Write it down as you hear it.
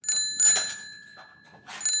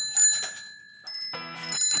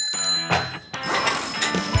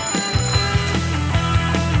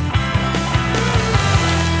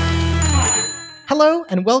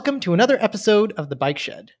and welcome to another episode of The Bike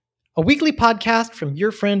Shed, a weekly podcast from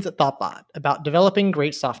your friends at Thoughtbot about developing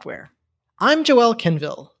great software. I'm Joel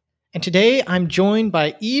Kenville, and today I'm joined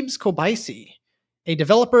by Yves Kobaisi, a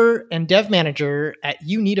developer and dev manager at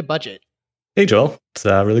You Need a Budget. Hey, Joel. It's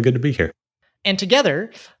really good to be here. And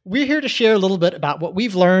together, we're here to share a little bit about what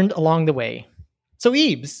we've learned along the way. So,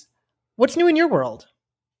 Yves, what's new in your world?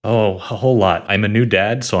 Oh, a whole lot. I'm a new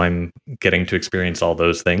dad, so I'm getting to experience all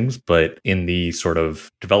those things. But in the sort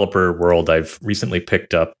of developer world, I've recently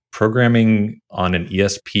picked up programming on an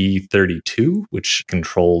ESP32, which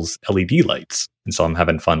controls LED lights. And so I'm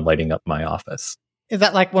having fun lighting up my office. Is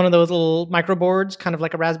that like one of those little microboards, kind of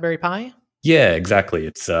like a Raspberry Pi? Yeah, exactly.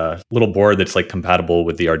 It's a little board that's like compatible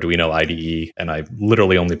with the Arduino IDE. And I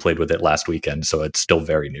literally only played with it last weekend, so it's still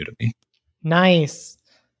very new to me. Nice.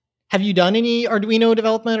 Have you done any Arduino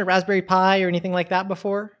development or Raspberry Pi or anything like that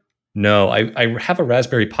before? No, I have a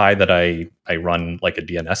Raspberry Pi that I run like a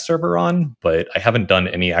DNS server on, but I haven't done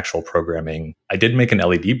any actual programming. I did make an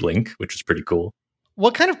LED blink, which is pretty cool.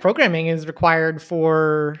 What kind of programming is required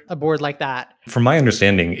for a board like that? From my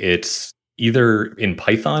understanding, it's either in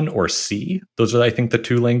Python or C. Those are, I think, the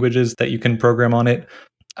two languages that you can program on it.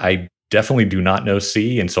 I definitely do not know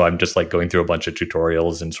C, and so I'm just like going through a bunch of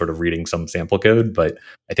tutorials and sort of reading some sample code. But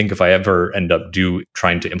I think if I ever end up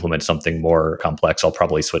trying to implement something more complex, I'll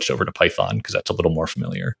probably switch over to Python because that's a little more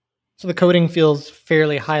familiar. So the coding feels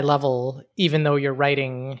fairly high level, even though you're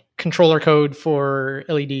writing controller code for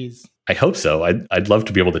LEDs. I hope so. I'd love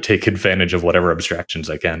to be able to take advantage of whatever abstractions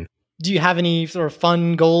I can. Do you have any sort of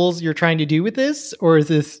fun goals you're trying to do with this? Or is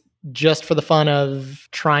this just for the fun of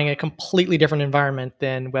trying a completely different environment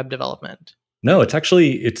than web development? No,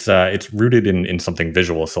 it's rooted in something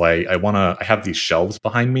visual. So I have these shelves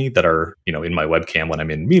behind me that are, in my webcam when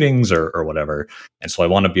I'm in meetings or whatever. And so I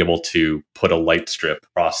want to be able to put a light strip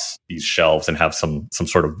across these shelves and have some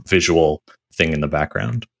sort of visual thing in the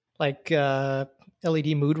background. Like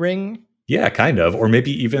LED mood ring? Yeah, kind of. Or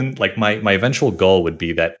maybe even like my eventual goal would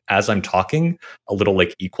be that as I'm talking, a little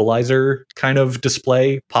like equalizer kind of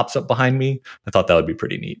display pops up behind me. I thought that would be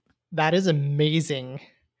pretty neat. That is amazing.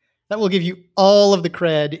 That will give you all of the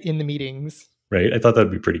cred in the meetings. Right. I thought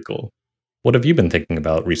that'd be pretty cool. What have you been thinking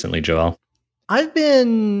about recently, Joel? I've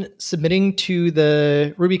been submitting to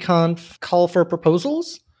the RubyConf call for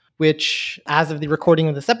proposals, which, as of the recording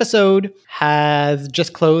of this episode, has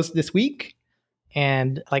just closed this week.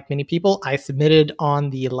 And like many people, I submitted on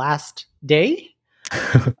the last day.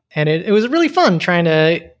 And it was really fun trying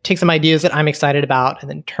to take some ideas that I'm excited about and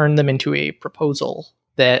then turn them into a proposal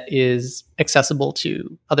that is accessible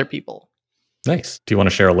to other people. Nice. Do you want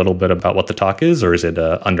to share a little bit about what the talk is, or is it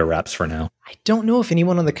under wraps for now? I don't know if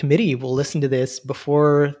anyone on the committee will listen to this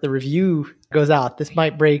before the review goes out. This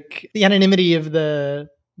might break the anonymity of the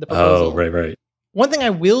proposal. Oh, right. One thing I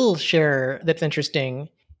will share that's interesting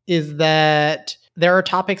is that there are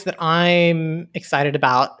topics that I'm excited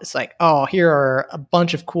about. It's like, oh, here are a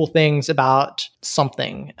bunch of cool things about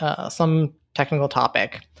something, some technical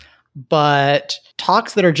topic. But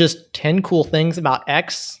talks that are just 10 cool things about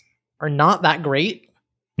X are not that great.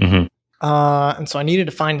 Mm-hmm. And so I needed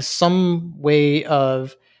to find some way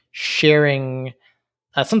of sharing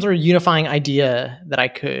some sort of unifying idea that I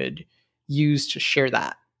could use to share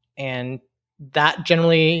that. And that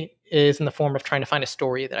generally is in the form of trying to find a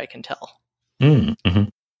story that I can tell. Mm-hmm.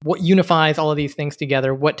 What unifies all of these things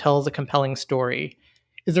together? What tells a compelling story?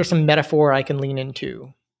 Is there some metaphor I can lean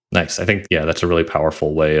into? Nice. I think, yeah, that's a really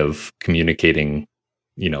powerful way of communicating,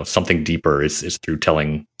 something deeper is through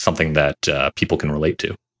telling something that people can relate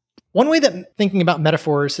to. One way that thinking about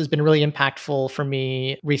metaphors has been really impactful for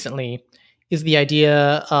me recently is the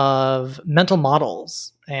idea of mental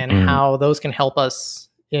models and how those can help us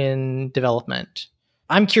in development.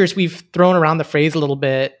 I'm curious, we've thrown around the phrase a little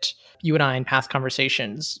bit, you and I, in past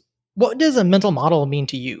conversations. What does a mental model mean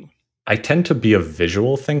to you? I tend to be a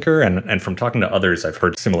visual thinker, and from talking to others, I've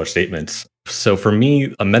heard similar statements. So for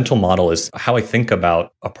me, a mental model is how I think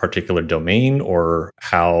about a particular domain or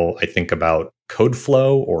how I think about code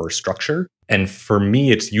flow or structure. And for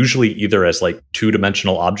me, it's usually either as like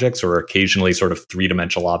two-dimensional objects or occasionally sort of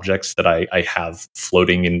three-dimensional objects that I have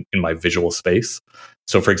floating in my visual space.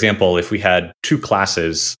 So for example, if we had two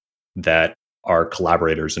classes that are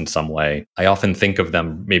collaborators in some way, I often think of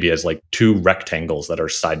them maybe as like two rectangles that are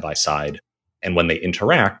side by side. And when they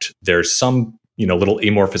interact, there's some, little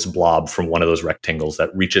amorphous blob from one of those rectangles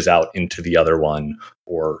that reaches out into the other one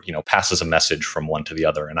or, passes a message from one to the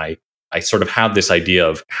other. And I sort of have this idea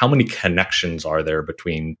of how many connections are there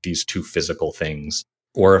between these two physical things.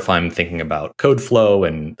 Or if I'm thinking about code flow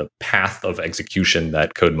and the path of execution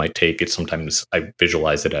that code might take, it's sometimes I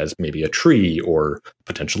visualize it as maybe a tree or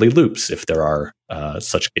potentially loops if there are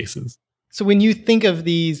such cases. So when you think of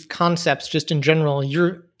these concepts just in general,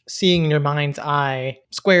 you're seeing in your mind's eye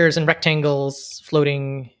squares and rectangles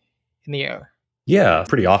floating in the air. Yeah,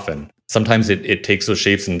 pretty often. Sometimes it takes those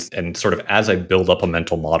shapes and sort of as I build up a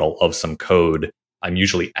mental model of some code, I'm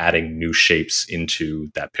usually adding new shapes into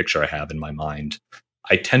that picture I have in my mind.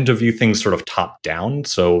 I tend to view things sort of top down.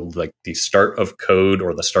 So like the start of code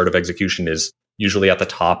or the start of execution is usually at the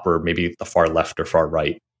top or maybe the far left or far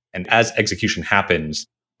right. And as execution happens,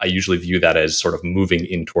 I usually view that as sort of moving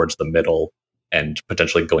in towards the middle and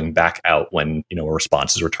potentially going back out when, a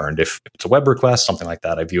response is returned. If it's a web request, something like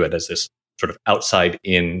that, I view it as this sort of outside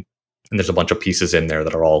in, and there's a bunch of pieces in there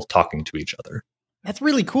that are all talking to each other. That's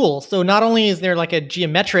really cool. So not only is there like a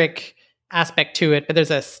geometric aspect to it, but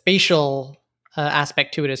there's a spatial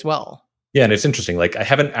aspect to it as well. Yeah, and it's interesting. Like I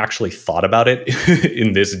haven't actually thought about it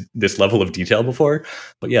in this level of detail before,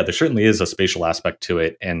 but yeah, there certainly is a spatial aspect to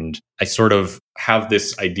it, and I sort of have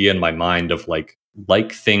this idea in my mind of like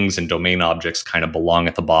things and domain objects kind of belong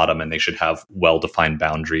at the bottom, and they should have well-defined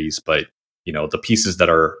boundaries. But the pieces that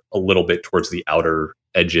are a little bit towards the outer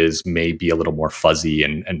edges may be a little more fuzzy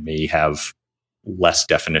and may have less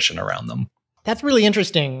definition around them. That's really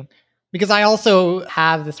interesting because I also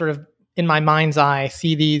have this sort of in my mind's eye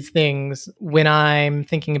see these things when I'm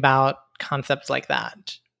thinking about concepts like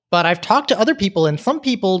that. But I've talked to other people and some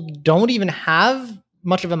people don't even have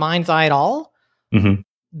much of a mind's eye at all. Mm-hmm.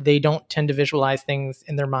 They don't tend to visualize things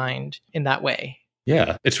in their mind in that way.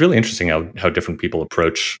 Yeah, it's really interesting how different people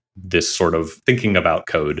approach this sort of thinking about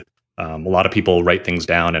code. A lot of people write things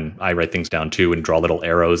down, and I write things down too, and draw little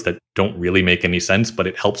arrows that don't really make any sense, but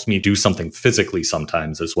it helps me do something physically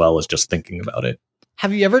sometimes as well as just thinking about it.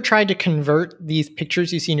 Have you ever tried to convert these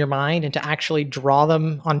pictures you see in your mind and to actually draw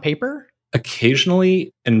them on paper?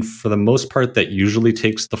 Occasionally, and for the most part, that usually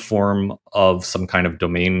takes the form of some kind of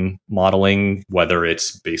domain modeling, whether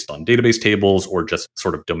it's based on database tables or just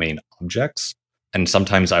sort of domain objects. And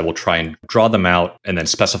sometimes I will try and draw them out and then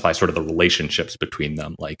specify sort of the relationships between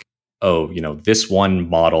them. Like, this one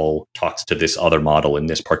model talks to this other model in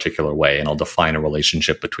this particular way, and I'll define a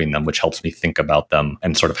relationship between them, which helps me think about them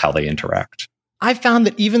and sort of how they interact. I've found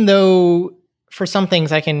that even though for some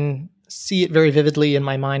things I can see it very vividly in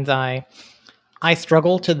my mind's eye, I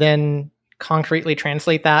struggle to then concretely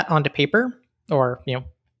translate that onto paper or,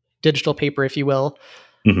 digital paper, if you will.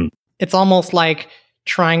 Mm-hmm. It's almost like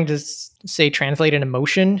trying to say translate an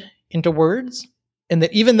emotion into words. And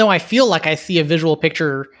that even though I feel like I see a visual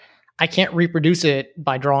picture, I can't reproduce it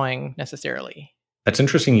by drawing necessarily. That's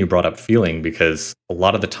interesting you brought up feeling, because a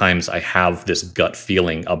lot of the times I have this gut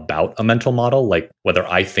feeling about a mental model, like whether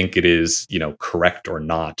I think it is, correct or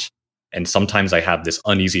not. And sometimes I have this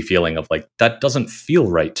uneasy feeling of like, that doesn't feel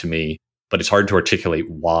right to me, but it's hard to articulate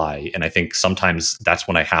why. And I think sometimes that's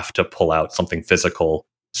when I have to pull out something physical,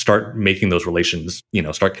 start making those relations,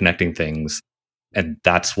 start connecting things. And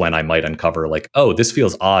that's when I might uncover like, oh, this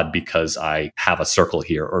feels odd because I have a circle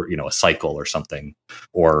here or, a cycle or something,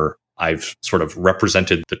 or I've sort of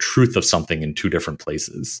represented the truth of something in two different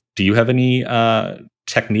places. Do you have any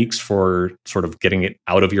techniques for sort of getting it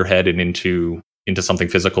out of your head and into something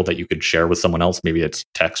physical that you could share with someone else? Maybe it's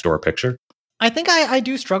text or a picture. I think I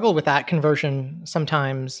do struggle with that conversion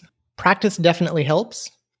sometimes. Practice definitely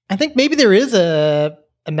helps. I think maybe there is a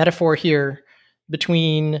metaphor here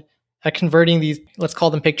between converting these, let's call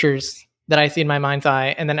them pictures that I see in my mind's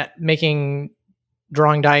eye, and then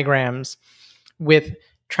drawing diagrams with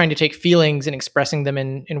trying to take feelings and expressing them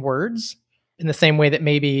in words, in the same way that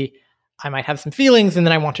maybe I might have some feelings and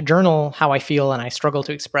then I want to journal how I feel and I struggle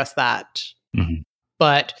to express that. Mm-hmm.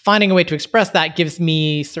 But finding a way to express that gives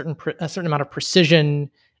me a certain amount of precision,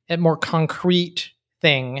 a more concrete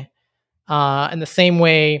thing. In the same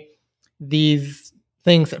way, these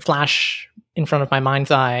things that flash in front of my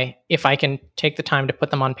mind's eye, if I can take the time to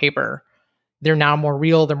put them on paper, they're now more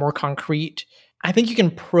real, they're more concrete. I think you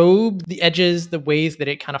can probe the edges, the ways that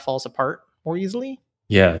it kind of falls apart more easily.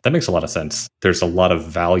 Yeah, that makes a lot of sense. There's a lot of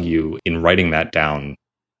value in writing that down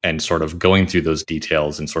and sort of going through those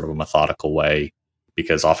details in sort of a methodical way,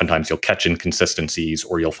 because oftentimes you'll catch inconsistencies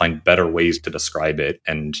or you'll find better ways to describe it.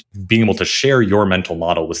 And being able to share your mental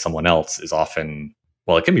model with someone else is often,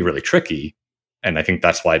 well, it can be really tricky. And I think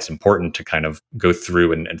that's why it's important to kind of go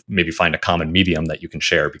through and maybe find a common medium that you can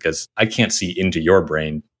share, because I can't see into your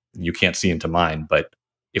brain, you can't see into mine. But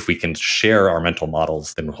if we can share our mental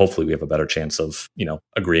models, then hopefully we have a better chance of,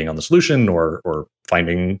 agreeing on the solution or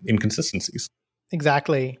finding inconsistencies.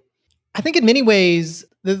 Exactly. I think in many ways,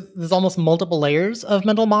 there's almost multiple layers of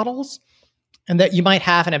mental models, and that you might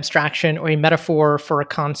have an abstraction or a metaphor for a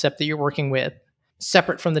concept that you're working with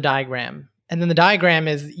separate from the diagram. And then the diagram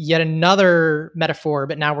is yet another metaphor,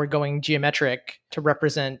 but now we're going geometric to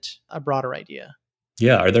represent a broader idea.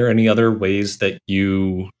 Yeah. Are there any other ways that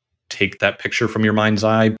you take that picture from your mind's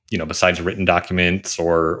eye, besides written documents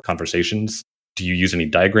or conversations? Do you use any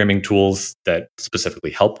diagramming tools that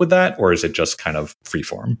specifically help with that, or is it just kind of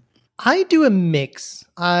freeform? I do a mix.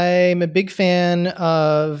 I'm a big fan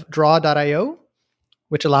of draw.io,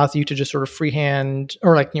 which allows you to just sort of freehand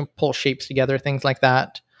or pull shapes together, things like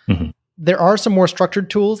that. Mm-hmm. There are some more structured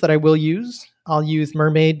tools that I will use. I'll use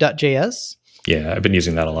mermaid.js. Yeah, I've been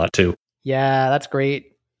using that a lot too. Yeah, that's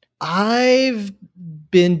great. I've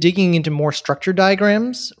been digging into more structured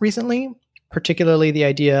diagrams recently, particularly the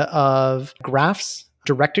idea of graphs,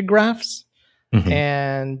 directed graphs,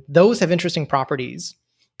 and those have interesting properties.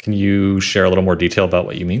 Can you share a little more detail about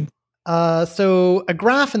what you mean? So a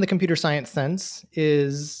graph in the computer science sense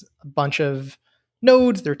is a bunch of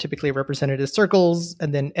nodes. They're typically represented as circles,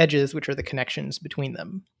 and then edges, which are the connections between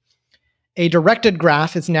them. A directed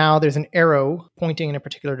graph is now there's an arrow pointing in a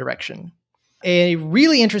particular direction. A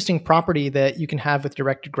really interesting property that you can have with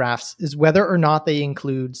directed graphs is whether or not they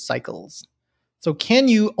include cycles. So can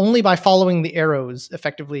you, only by following the arrows,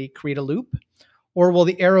 effectively create a loop? Or will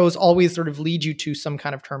the arrows always sort of lead you to some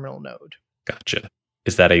kind of terminal node? Gotcha.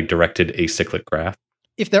 Is that a directed acyclic graph?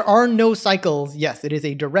 If there are no cycles, yes, it is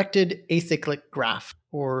a directed acyclic graph,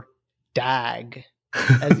 or DAG,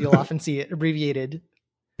 as you'll often see it abbreviated.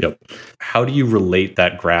 Yep. How do you relate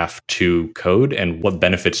that graph to code, and what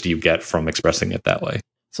benefits do you get from expressing it that way?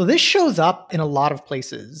 So this shows up in a lot of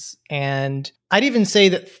places. And I'd even say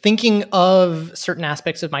that thinking of certain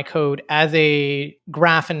aspects of my code as a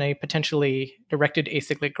graph and a potentially directed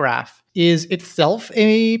acyclic graph is itself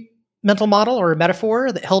a mental model or a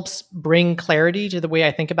metaphor that helps bring clarity to the way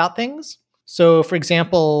I think about things. So for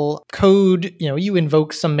example, code, you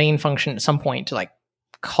invoke some main function at some point to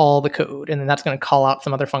call the code, and then that's going to call out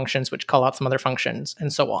some other functions, which call out some other functions,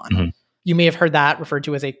 and so on. Mm-hmm. You may have heard that referred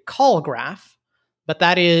to as a call graph, but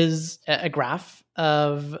that is a graph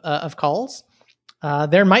of calls.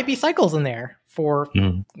 There might be cycles in there for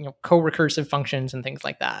co-recursive functions and things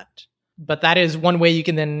like that. But that is one way you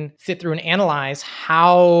can then sit through and analyze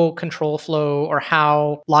how control flow or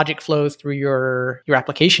how logic flows through your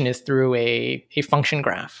application is through a function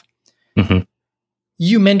graph. Mm-hmm.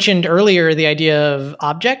 You mentioned earlier the idea of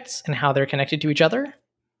objects and how they're connected to each other.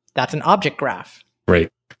 That's an object graph. Right.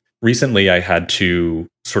 Recently, I had to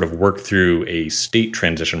sort of work through a state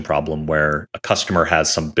transition problem where a customer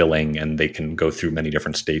has some billing and they can go through many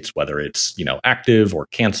different states, whether it's, active or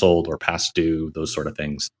canceled or past due, those sort of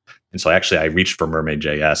things. And so I reached for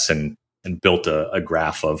Mermaid.js and built a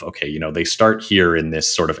graph of, okay, they start here in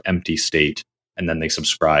this sort of empty state, and then they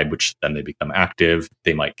subscribe, which then they become active.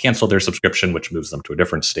 They might cancel their subscription, which moves them to a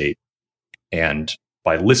different state. And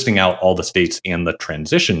by listing out all the states and the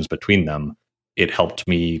transitions between them, it helped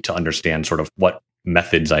me to understand sort of what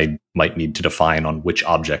methods I might need to define on which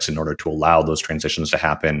objects in order to allow those transitions to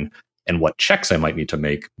happen, and what checks I might need to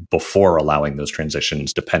make before allowing those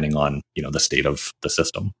transitions, depending on, the state of the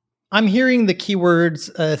system. I'm hearing the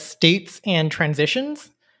keywords states and transitions,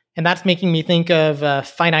 and that's making me think of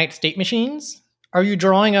finite state machines. Are you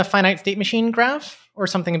drawing a finite state machine graph or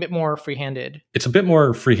something a bit more free-handed? It's a bit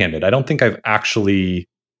more free-handed. I don't think I've actually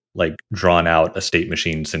drawn out a state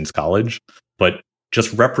machine since college, but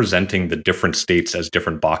just representing the different states as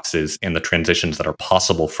different boxes and the transitions that are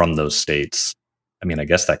possible from those states. I mean, I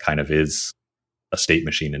guess that kind of is a state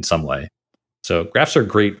machine in some way. So graphs are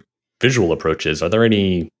great visual approaches. Are there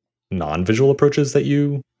any non-visual approaches that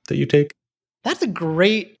you take? That's a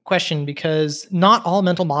great question, because not all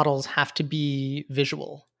mental models have to be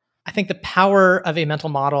visual. I think the power of a mental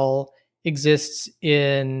model exists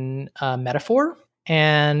in metaphor.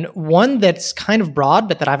 And one that's kind of broad,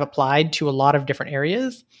 but that I've applied to a lot of different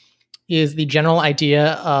areas, is the general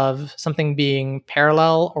idea of something being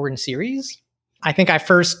parallel or in series. I think I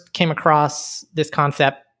first came across this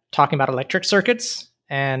concept talking about electric circuits.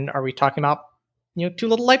 And are we talking about two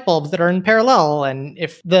little light bulbs that are in parallel? And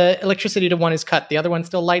if the electricity to one is cut, the other one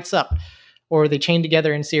still lights up, or they chain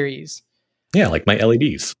together in series. Yeah, like my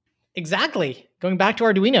LEDs. Exactly. Going back to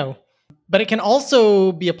Arduino. But it can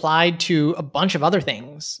also be applied to a bunch of other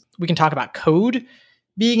things. We can talk about code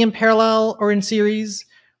being in parallel or in series.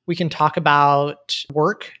 We can talk about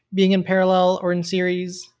work being in parallel or in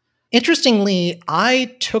series. Interestingly,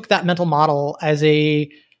 I took that mental model as a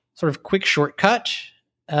sort of quick shortcut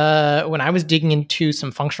when I was digging into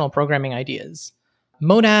some functional programming ideas.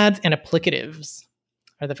 Monads and applicatives.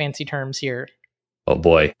 are the fancy terms here. Oh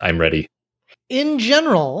boy, I'm ready. In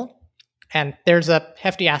general, and there's a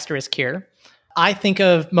hefty asterisk here, I think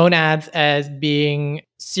of monads as being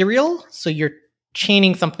serial. So you're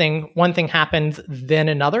chaining something, one thing happens, then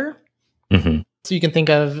another. Mm-hmm. So you can think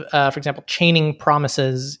of, for example, chaining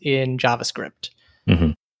promises in JavaScript.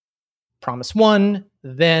 Mm-hmm. Promise 1,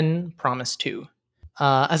 then promise 2.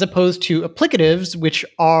 As opposed to applicatives, which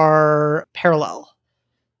are parallel.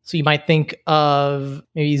 So you might think of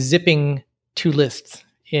maybe zipping two lists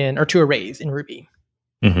or two arrays in Ruby.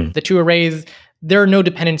 Mm-hmm. The two arrays, there are no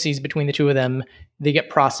dependencies between the two of them. They get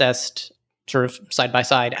processed sort of side by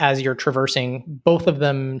side as you're traversing both of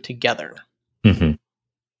them together. Mm-hmm.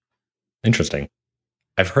 Interesting.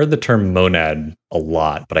 I've heard the term monad a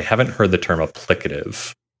lot, but I haven't heard the term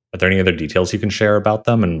applicative. Are there any other details you can share about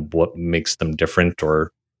them and what makes them different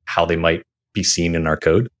or how they might be seen in our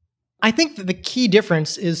code? I think that the key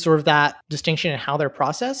difference is sort of that distinction in how they're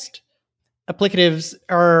processed. Applicatives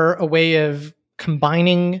are a way of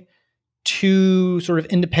combining two sort of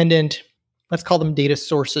independent, let's call them data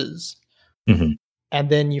sources. Mm-hmm. And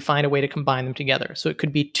then you find a way to combine them together. So it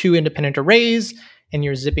could be two independent arrays and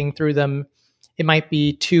you're zipping through them. It might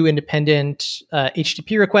be two independent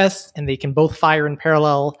HTTP requests and they can both fire in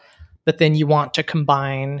parallel, but then you want to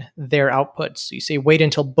combine their outputs. So you say, wait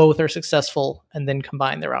until both are successful and then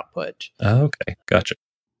combine their output. Okay, gotcha.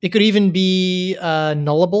 It could even be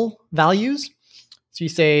nullable values. So you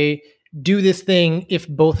say, do this thing if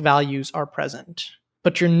both values are present.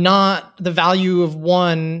 But you're not, the value of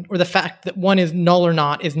one, or the fact that one is null or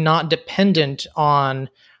not, is not dependent on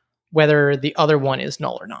whether the other one is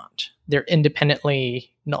null or not. They're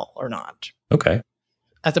independently null or not. Okay.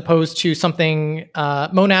 As opposed to something,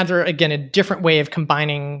 monads are, again, a different way of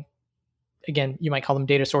combining, again, you might call them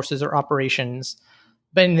data sources or operations.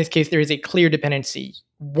 But in this case, there is a clear dependency.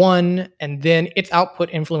 One, and then its output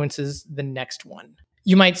influences the next one.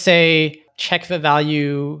 You might say, check if a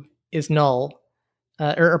value is null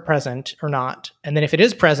or present or not. And then if it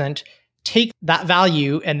is present, take that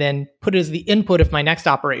value and then put it as the input of my next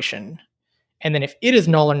operation. And then if it is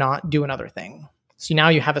null or not, do another thing. So now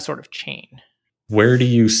you have a sort of chain. Where do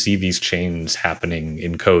you see these chains happening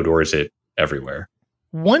in code, or is it everywhere?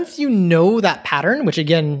 Once you know that pattern, which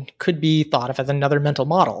again could be thought of as another mental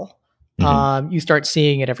model, you start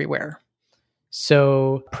seeing it everywhere.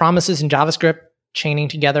 So promises in JavaScript chaining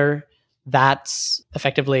together, that's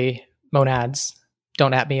effectively monads.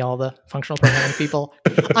 Don't at me, all the functional programming people.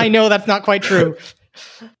 I know that's not quite true.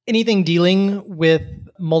 Anything dealing with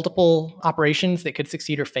multiple operations that could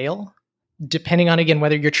succeed or fail, depending on, again,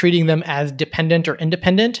 whether you're treating them as dependent or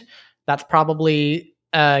independent, that's probably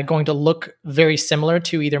going to look very similar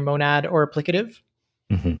to either monad or applicative.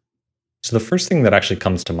 Mm-hmm. So the first thing that actually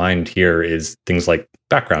comes to mind here is things like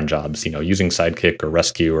background jobs, using Sidekick or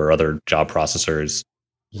Rescue or other job processors.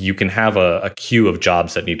 You can have a queue of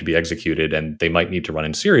jobs that need to be executed, and they might need to run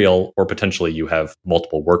in serial, or potentially you have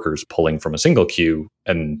multiple workers pulling from a single queue,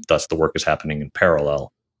 and thus the work is happening in parallel.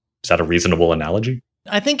 Is that a reasonable analogy?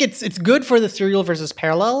 I think it's good for the serial versus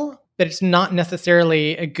parallel, but it's not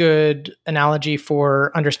necessarily a good analogy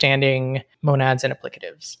for understanding monads and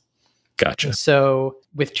applicatives. Gotcha. And so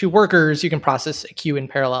with two workers, you can process a queue in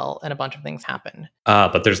parallel and a bunch of things happen.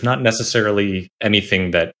 But there's not necessarily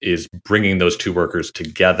anything that is bringing those two workers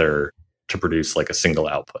together to produce like a single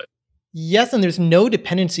output. Yes, and there's no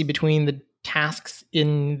dependency between the tasks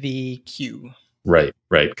in the queue. Right,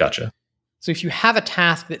 gotcha. So if you have a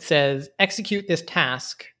task that says execute this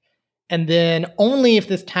task, and then only if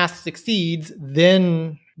this task succeeds,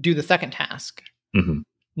 then do the second task. Mm-hmm.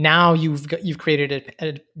 Now you've created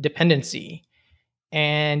a dependency,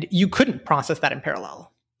 and you couldn't process that in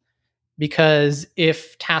parallel, because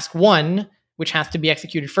if task 1, which has to be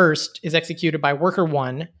executed first, is executed by worker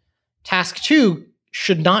 1, task 2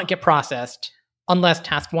 should not get processed unless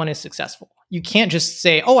task 1 is successful. You can't just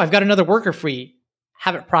say, oh, I've got another worker free,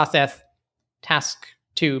 have it process task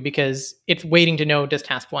 2, because it's waiting to know, does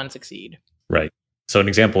task 1 succeed? Right. So an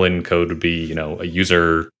example in code would be, a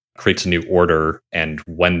user creates a new order, and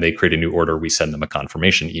when they create a new order, we send them a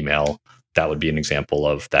confirmation email. That would be an example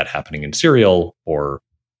of that happening in serial, or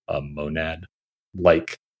a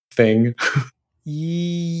monad-like thing.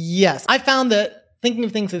 Yes. I found that thinking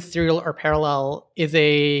of things as serial or parallel is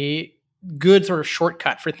a good sort of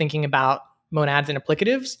shortcut for thinking about monads and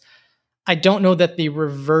applicatives. I don't know that the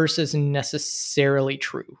reverse is necessarily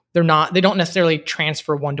true. They don't necessarily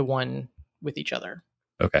transfer one-to-one with each other.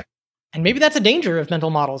 Okay. And maybe that's a danger of mental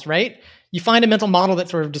models, right? You find a mental model that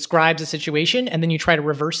sort of describes a situation, and then you try to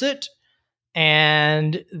reverse it,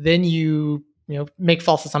 and then you make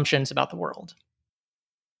false assumptions about the world.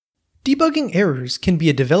 Debugging errors can be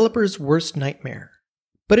a developer's worst nightmare,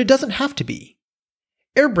 but it doesn't have to be.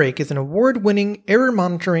 Airbrake is an award-winning error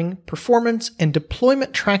monitoring, performance, and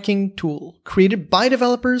deployment tracking tool created by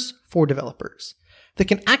developers for developers that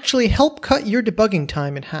can actually help cut your debugging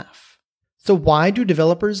time in half. So why do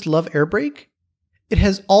developers love Airbrake? It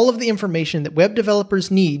has all of the information that web developers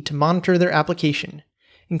need to monitor their application,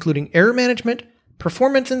 including error management,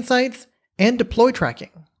 performance insights, and deploy tracking.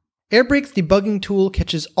 Airbrake's debugging tool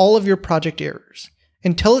catches all of your project errors,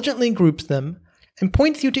 intelligently groups them, and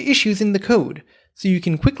points you to issues in the code so you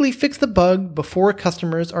can quickly fix the bug before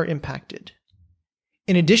customers are impacted.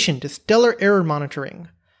 In addition to stellar error monitoring,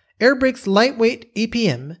 Airbrake's lightweight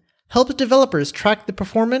APM helps developers track the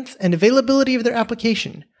performance and availability of their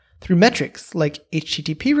application through metrics like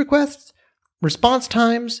HTTP requests, response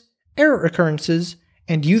times, error occurrences,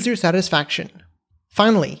 and user satisfaction.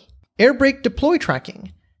 Finally, Airbrake deploy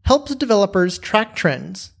tracking helps developers track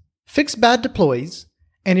trends, fix bad deploys,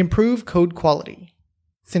 and improve code quality.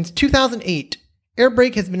 Since 2008,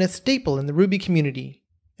 Airbrake has been a staple in the Ruby community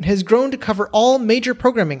and has grown to cover all major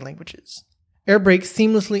programming languages. Airbrake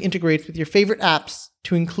seamlessly integrates with your favorite apps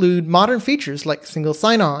to include modern features like single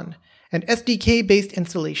sign-on and SDK-based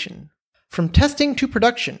installation. From testing to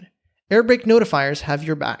production, Airbrake notifiers have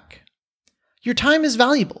your back. Your time is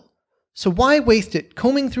valuable, so why waste it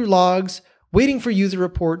combing through logs, waiting for user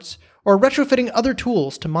reports, or retrofitting other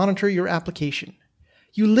tools to monitor your application?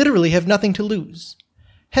 You literally have nothing to lose.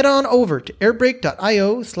 Head on over to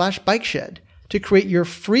airbrake.io/bikeshed to create your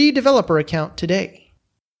free developer account today.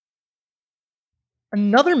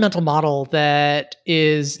 Another mental model that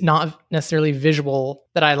is not necessarily visual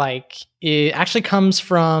that I like, it actually comes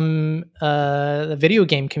from the video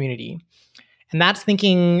game community. And that's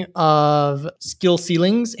thinking of skill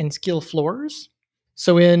ceilings and skill floors.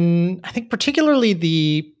 So in, I think, particularly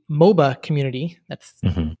the MOBA community, that's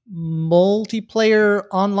multiplayer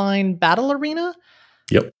online battle arena.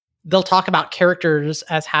 Yep. They'll talk about characters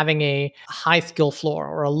as having a high skill floor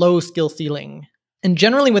or a low skill ceiling. And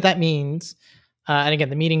generally what that means, and again,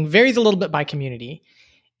 the meaning varies a little bit by community,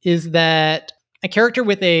 is that a character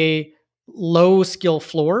with a low skill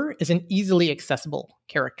floor is an easily accessible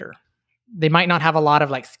character. They might not have a lot of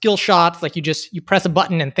like skill shots, like you press a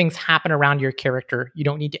button and things happen around your character. You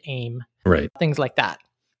don't need to aim. Right. Things like that.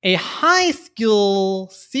 A high skill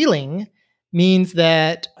ceiling means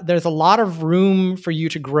that there's a lot of room for you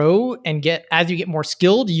to grow and as you get more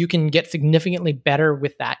skilled, you can get significantly better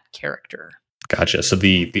with that character. Gotcha. So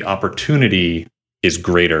the opportunity is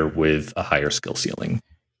greater with a higher skill ceiling.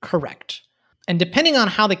 Correct. And depending on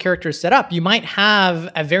how the character is set up, you might have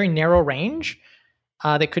a very narrow range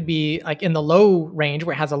that could be like in the low range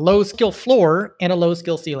where it has a low skill floor and a low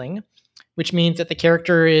skill ceiling, which means that the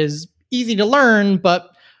character is easy to learn, but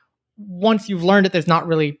once you've learned it, there's not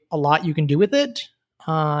really a lot you can do with it.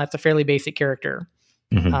 It's a fairly basic character.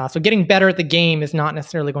 So getting better at the game is not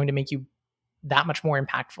necessarily going to make you that much more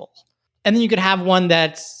impactful. And then you could have one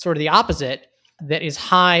that's sort of the opposite, that is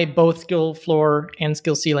high, both skill floor and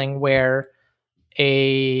skill ceiling, where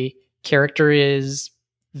a character is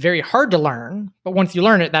very hard to learn, but once you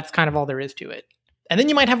learn it, that's kind of all there is to it. And then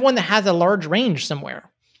you might have one that has a large range somewhere.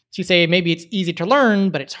 So you say maybe it's easy to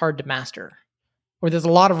learn, but it's hard to master, or there's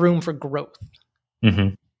a lot of room for growth.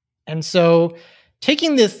 And so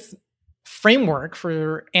taking this framework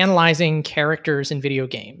for analyzing characters in video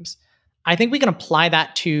games, I think we can apply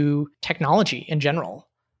that to technology in general.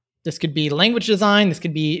 This could be language design. This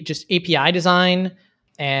could be just API design.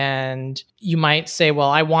 And you might say,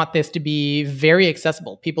 well, I want this to be very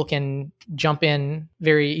accessible. People can jump in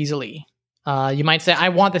very easily. You might say, I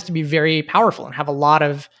want this to be very powerful and have a lot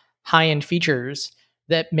of high-end features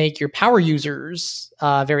that make your power users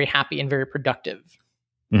very happy and very productive.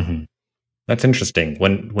 That's interesting.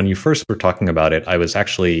 When you first were talking about it, I was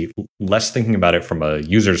actually less thinking about it from a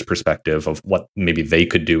user's perspective of what maybe they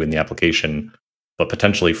could do in the application, but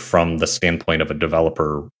potentially from the standpoint of a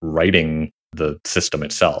developer writing the system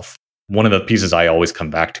itself. One of the pieces I always come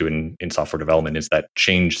back to in software development is that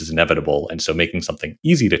change is inevitable. And so making something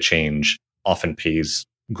easy to change often pays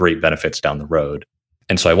great benefits down the road.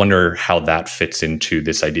 And so I wonder how that fits into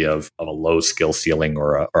this idea of a low skill ceiling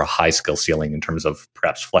or a high skill ceiling in terms of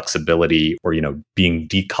perhaps flexibility or, being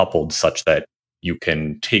decoupled such that you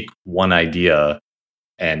can take one idea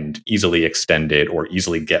and easily extend it or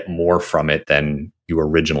easily get more from it than you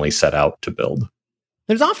originally set out to build.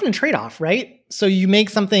 There's often a trade-off, right? So you make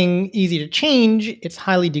something easy to change, it's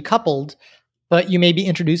highly decoupled, but you maybe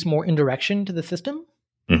introduce more indirection to the system.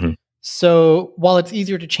 So while it's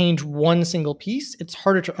easier to change one single piece, it's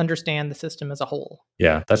harder to understand the system as a whole.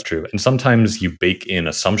 Yeah, that's true. And sometimes you bake in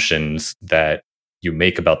assumptions that you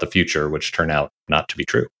make about the future, which turn out not to be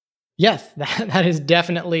true. Yes, that is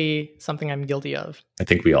definitely something I'm guilty of. I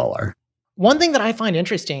think we all are. One thing that I find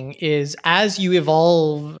interesting is as you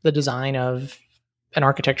evolve the design of an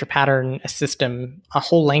architecture pattern, a system, a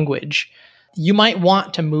whole language, you might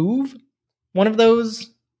want to move one of those.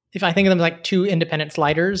 If I think of them like two independent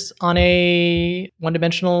sliders on a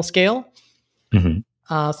one-dimensional scale.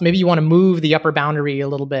 So maybe you want to move the upper boundary a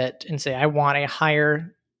little bit and say, I want a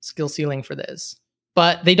higher skill ceiling for this.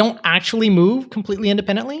 But they don't actually move completely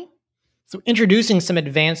independently. So introducing some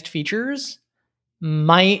advanced features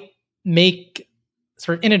might make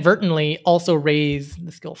sort of inadvertently also raise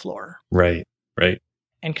the skill floor. Right.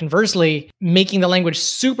 And conversely, making the language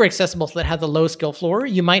super accessible so that it has a low skill floor,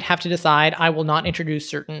 you might have to decide, I will not introduce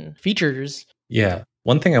certain features. Yeah.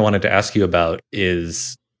 One thing I wanted to ask you about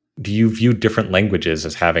is, do you view different languages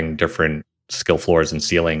as having different skill floors and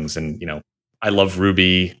ceilings? And, I love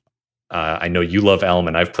Ruby. I know you love Elm,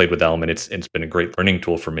 and I've played with Elm, and it's been a great learning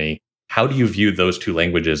tool for me. How do you view those two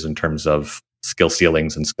languages in terms of skill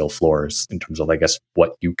ceilings and skill floors, in terms of, I guess,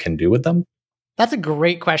 what you can do with them? That's a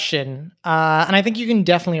great question. And I think you can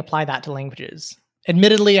definitely apply that to languages.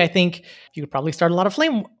 Admittedly, I think you could probably start a lot of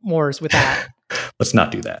flame wars with that. Let's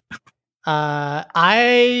not do that.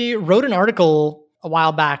 I wrote an article a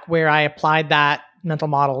while back where I applied that mental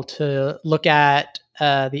model to look at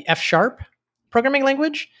the F# programming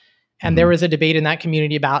language. And there was a debate in that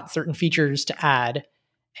community about certain features to add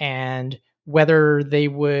and whether they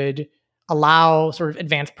would allow sort of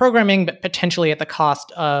advanced programming, but potentially at the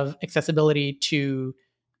cost of accessibility to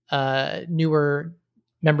newer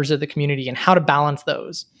members of the community, and how to balance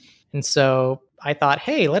those. And so I thought,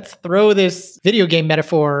 hey, let's throw this video game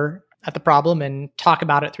metaphor at the problem and talk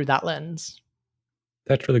about it through that lens.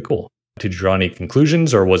 That's really cool. Did you draw any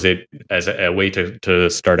conclusions, or was it as a way to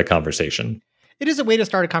start a conversation? It is a way to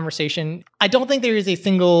start a conversation. I don't think there is a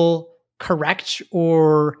single correct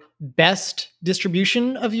or best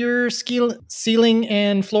distribution of your skill ceiling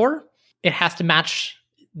and floor. It has to match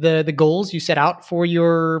the goals you set out for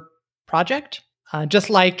your project. Just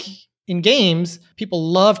like in games,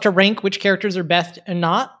 people love to rank which characters are best and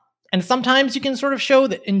not. And sometimes you can sort of show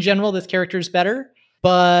that in general, this character is better.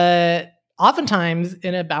 But oftentimes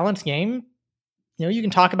in a balanced game, you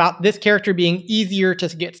can talk about this character being easier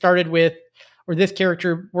to get started with, or this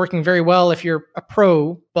character working very well if you're a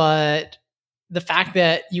pro, but the fact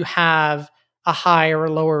that you have a high or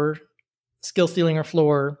a lower skill ceiling or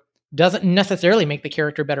floor doesn't necessarily make the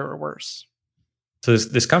character better or worse. So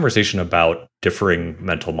this conversation about differing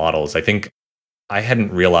mental models, I think I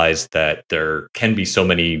hadn't realized that there can be so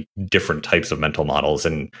many different types of mental models,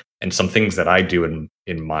 and some things that I do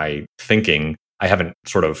in my thinking, I haven't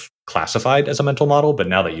sort of classified as a mental model, but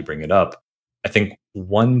now that you bring it up, I think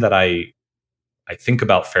one that I think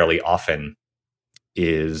about fairly often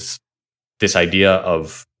is this idea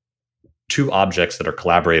of two objects that are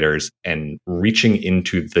collaborators and reaching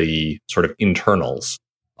into the sort of internals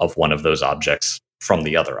of one of those objects from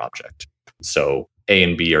the other object. So A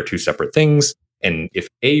and B are two separate things. And if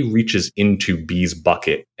A reaches into B's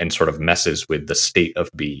bucket and sort of messes with the state of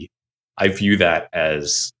B, I view that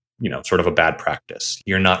as, sort of a bad practice.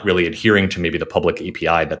 You're not really adhering to maybe the public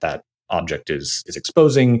API that object is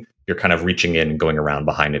exposing. You're kind of reaching in and going around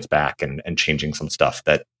behind its back and changing some stuff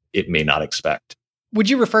that it may not expect. Would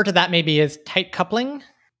you refer to that maybe as tight coupling?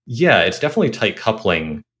 Yeah, it's definitely tight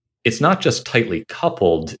coupling. It's not just tightly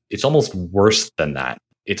coupled. It's almost worse than that.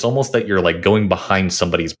 It's almost that you're like going behind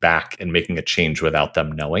somebody's back and making a change without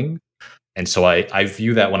them knowing. And so I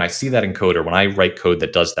view that when I see that in code, or when I write code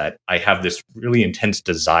that does that, I have this really intense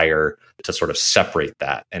desire to sort of separate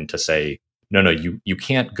that and to say, no, you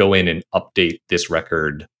can't go in and update this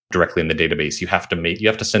record directly in the database. You have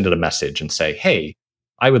to send it a message and say, hey,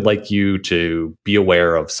 I would like you to be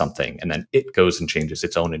aware of something. And then it goes and changes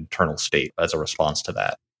its own internal state as a response to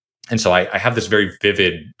that. And so I have this very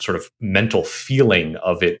vivid sort of mental feeling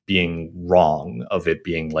of it being wrong, of it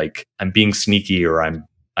being like I'm being sneaky, or I'm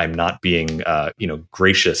not being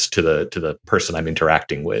gracious to the person I'm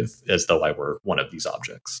interacting with, as though I were one of these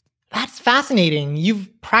objects. That's fascinating. You've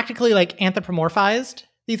practically like anthropomorphized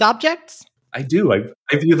these objects? I do.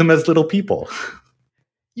 I view them as little people.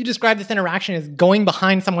 You describe this interaction as going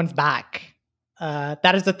behind someone's back.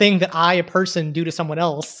 That is the thing that I, a person, do to someone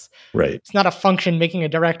else. Right. It's not a function making a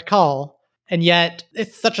direct call. And yet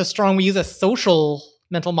it's such a strong, we use a social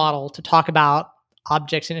mental model to talk about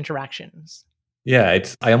objects and interactions. Yeah,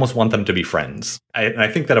 I almost want them to be friends. I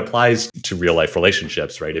think that applies to real life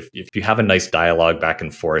relationships, right? If you have a nice dialogue back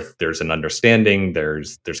and forth, there's an understanding,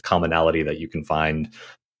 there's commonality that you can find.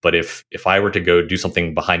 But if I were to go do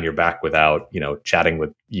something behind your back without, chatting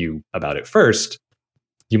with you about it first,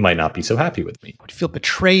 you might not be so happy with me. I would feel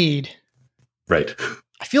betrayed. Right.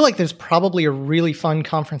 I feel like there's probably a really fun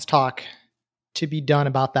conference talk to be done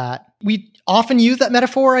about that. We often use that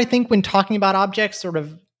metaphor, I think, when talking about objects sort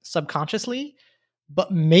of subconsciously,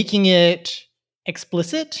 but making it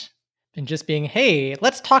explicit and just being, hey,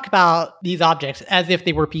 let's talk about these objects as if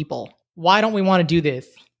they were people. Why don't we want to do this?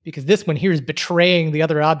 Because this one here is betraying the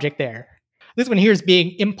other object there. This one here is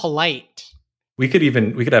being impolite. We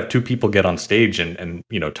could have two people get on stage and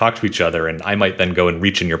talk to each other, and I might then go and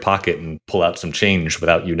reach in your pocket and pull out some change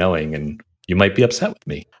without you knowing, and you might be upset with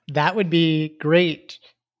me. That would be great.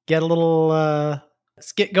 Get a little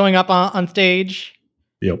skit going up on stage.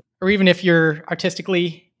 Yep. Or even if you're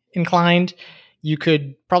artistically inclined, you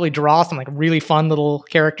could probably draw some like really fun little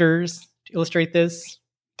characters to illustrate this.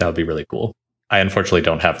 That would be really cool. I unfortunately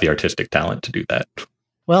don't have the artistic talent to do that.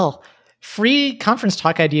 Well, free conference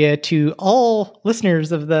talk idea to all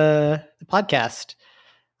listeners of the podcast.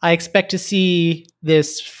 I expect to see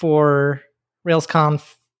this for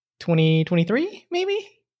RailsConf 2023, maybe?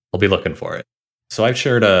 I'll be looking for it. So I've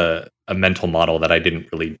shared a mental model that I didn't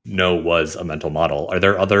really know was a mental model. Are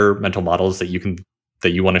there other mental models that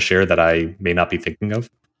you want to share that I may not be thinking of?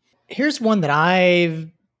 Here's one that I've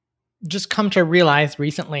just come to realize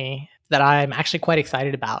recently that I'm actually quite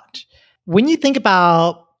excited about. When you think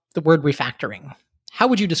about the word refactoring, how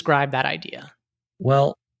would you describe that idea?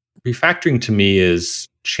 Well, refactoring to me is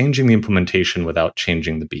changing the implementation without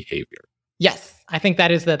changing the behavior. Yes, I think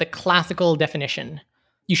that is the classical definition.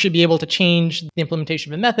 You should be able to change the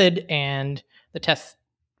implementation of a method, and the tests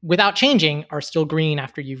without changing are still green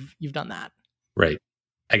after you've done that. Right.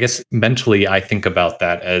 I guess mentally, I think about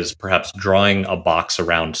that as perhaps drawing a box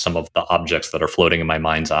around some of the objects that are floating in my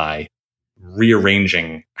mind's eye,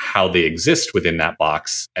 rearranging how they exist within that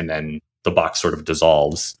box, and then the box sort of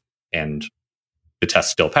dissolves and the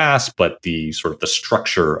tests still pass, but the sort of the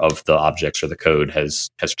structure of the objects or the code has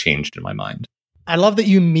changed in my mind. I love that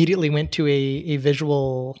you immediately went to a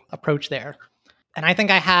visual approach there. And I think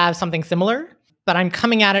I have something similar, but I'm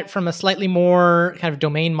coming at it from a slightly more kind of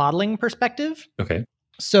domain modeling perspective. Okay.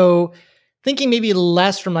 So thinking maybe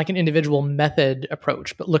less from like an individual method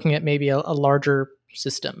approach, but looking at maybe a larger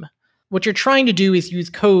system. What you're trying to do is use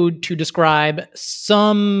code to describe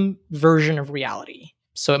some version of reality.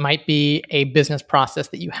 So it might be a business process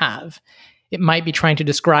that you have. It might be trying to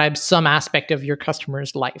describe some aspect of your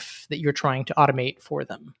customer's life that you're trying to automate for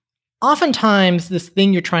them. Oftentimes, this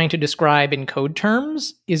thing you're trying to describe in code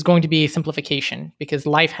terms is going to be a simplification because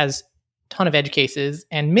life has a ton of edge cases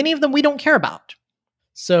and many of them we don't care about.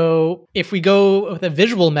 So if we go with a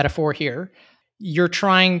visual metaphor here, you're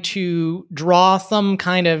trying to draw some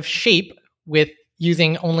kind of shape with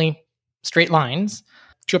using only straight lines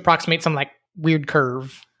to approximate some like weird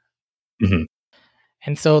curve. Mm-hmm.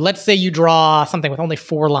 And so let's say you draw something with only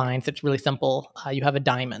 4 lines. It's really simple. You have a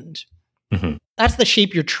diamond. Mm-hmm. That's the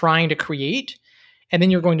shape you're trying to create. And then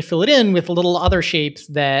you're going to fill it in with little other shapes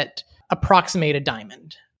that approximate a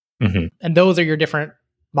diamond. Mm-hmm. And those are your different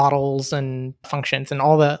models and functions and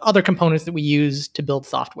all the other components that we use to build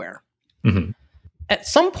software. Mm-hmm. At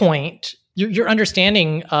some point, your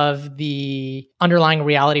understanding of the underlying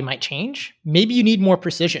reality might change. Maybe you need more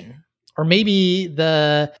precision. Or maybe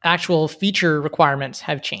the actual feature requirements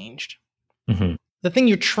have changed. Mm-hmm. The thing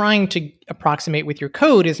you're trying to approximate with your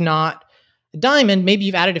code is not a diamond. Maybe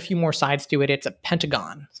you've added a few more sides to it. It's a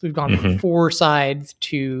pentagon. So we've gone from 4 sides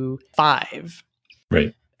to 5.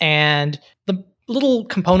 Right. And the little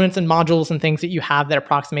components and modules and things that you have that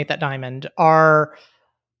approximate that diamond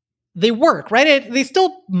they work, right? They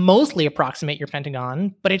still mostly approximate your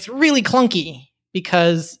pentagon, but it's really clunky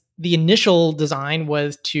because the initial design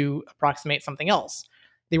was to approximate something else.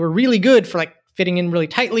 They were really good for like fitting in really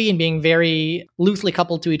tightly and being very loosely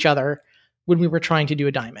coupled to each other when we were trying to do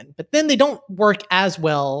a diamond. But then they don't work as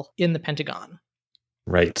well in the pentagon.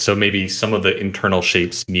 Right. So maybe some of the internal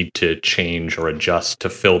shapes need to change or adjust to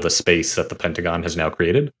fill the space that the pentagon has now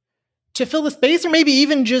created. To fill the space, or maybe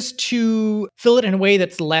even just to fill it in a way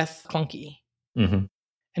that's less clunky. Mm-hmm.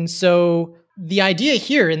 And so the idea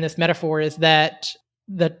here in this metaphor is that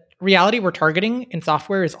the reality we're targeting in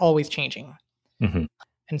software is always changing. Mm-hmm.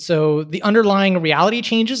 And so the underlying reality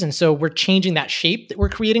changes. And so we're changing that shape that we're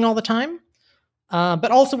creating all the time.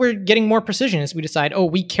 But also we're getting more precision as we decide,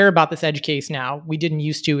 we care about this edge case now. We didn't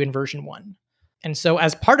used to in version 1. And so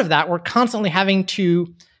as part of that, we're constantly having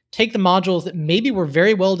to take the modules that maybe were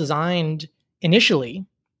very well designed initially,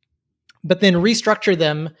 but then restructure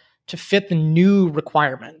them to fit the new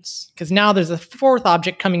requirements. Because now there's a 4th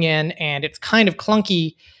object coming in and it's kind of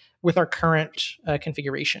clunky with our current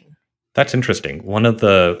configuration. That's interesting. One of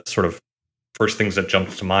the sort of first things that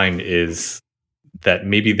jumps to mind is that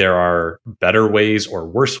maybe there are better ways or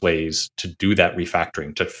worse ways to do that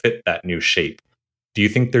refactoring to fit that new shape. Do you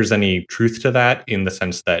think there's any truth to that, in the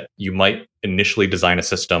sense that you might initially design a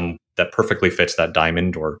system that perfectly fits that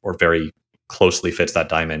diamond or very closely fits that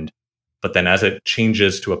diamond, but then as it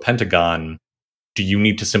changes to a pentagon, do you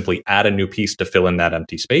need to simply add a new piece to fill in that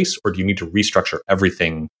empty space, or do you need to restructure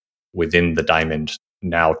everything within the diamond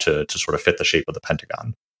now to sort of fit the shape of the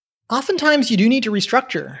pentagon? Oftentimes you do need to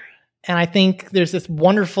restructure. And I think there's this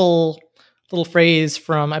wonderful little phrase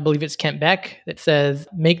from, I believe it's Kent Beck, that says,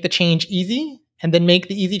 make the change easy and then make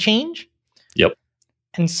the easy change. Yep.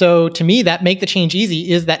 And so to me, that make the change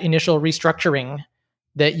easy is that initial restructuring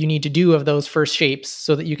that you need to do of those first shapes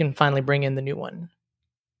so that you can finally bring in the new one.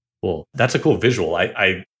 Cool. That's a cool visual.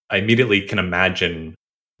 I immediately can imagine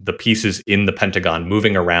the pieces in the pentagon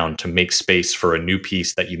moving around to make space for a new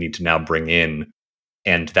piece that you need to now bring in.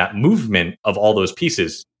 And that movement of all those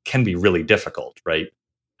pieces can be really difficult, right?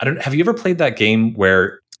 Have you ever played that game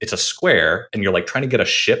where it's a square and you're like trying to get a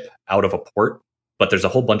ship out of a port, but there's a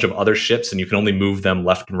whole bunch of other ships and you can only move them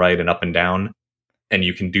left and right and up and down, and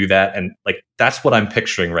you can do that? And like, that's what I'm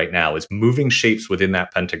picturing right now, is moving shapes within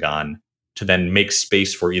that pentagon to then make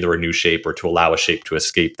space for either a new shape or to allow a shape to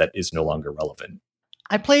escape that is no longer relevant.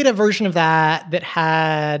 I played a version of that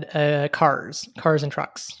had cars and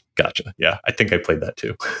trucks. Gotcha. Yeah, I think I played that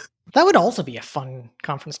too. That would also be a fun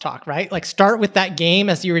conference talk, right? Like start with that game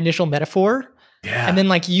as your initial metaphor. Yeah. And then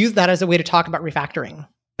like use that as a way to talk about refactoring.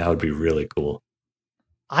 That would be really cool.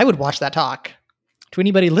 I would watch that talk. To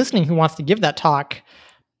anybody listening who wants to give that talk,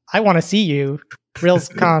 I want to see you.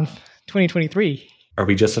 RailsConf 2023. Are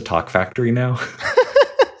we just a talk factory now?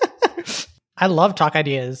 I love talk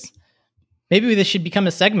ideas. Maybe this should become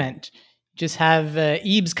a segment. Just have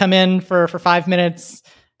Eebs come in for 5 minutes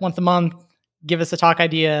once a month, give us a talk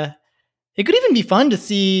idea. It could even be fun to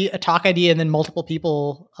see a talk idea and then multiple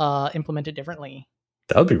people implement it differently.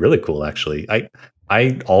 That would be really cool, actually.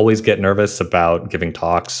 I always get nervous about giving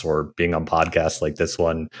talks or being on podcasts like this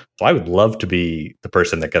one. So I would love to be the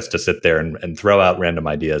person that gets to sit there and throw out random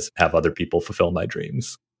ideas, have other people fulfill my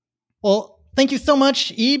dreams. Well, thank you so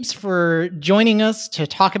much, Eebs, for joining us to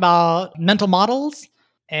talk about mental models.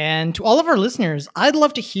 And to all of our listeners, I'd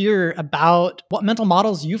love to hear about what mental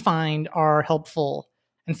models you find are helpful.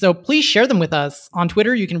 And so please share them with us. On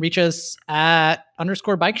Twitter, you can reach us at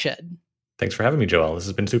 _BikeShed. Thanks for having me, Joel. This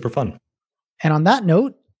has been super fun. And on that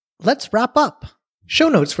note, let's wrap up. Show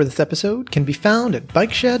notes for this episode can be found at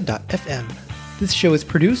bikeshed.fm. This show is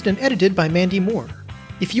produced and edited by Mandy Moore.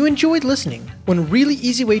 If you enjoyed listening, one really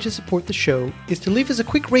easy way to support the show is to leave us a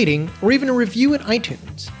quick rating or even a review in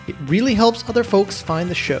iTunes. It really helps other folks find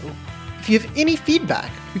the show. If you have any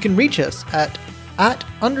feedback, you can reach us at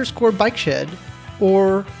 @_bikeshed,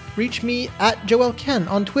 or reach me at Joel Ken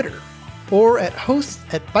on Twitter, or at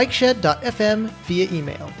hosts@bikeshed.fm via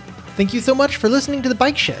email. Thank you so much for listening to The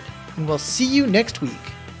Bike Shed, and we'll see you next week.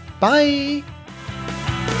 Bye!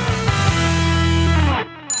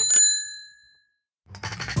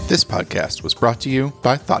 This podcast was brought to you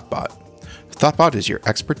by Thoughtbot. Thoughtbot is your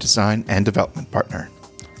expert design and development partner.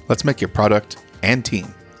 Let's make your product and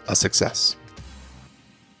team a success.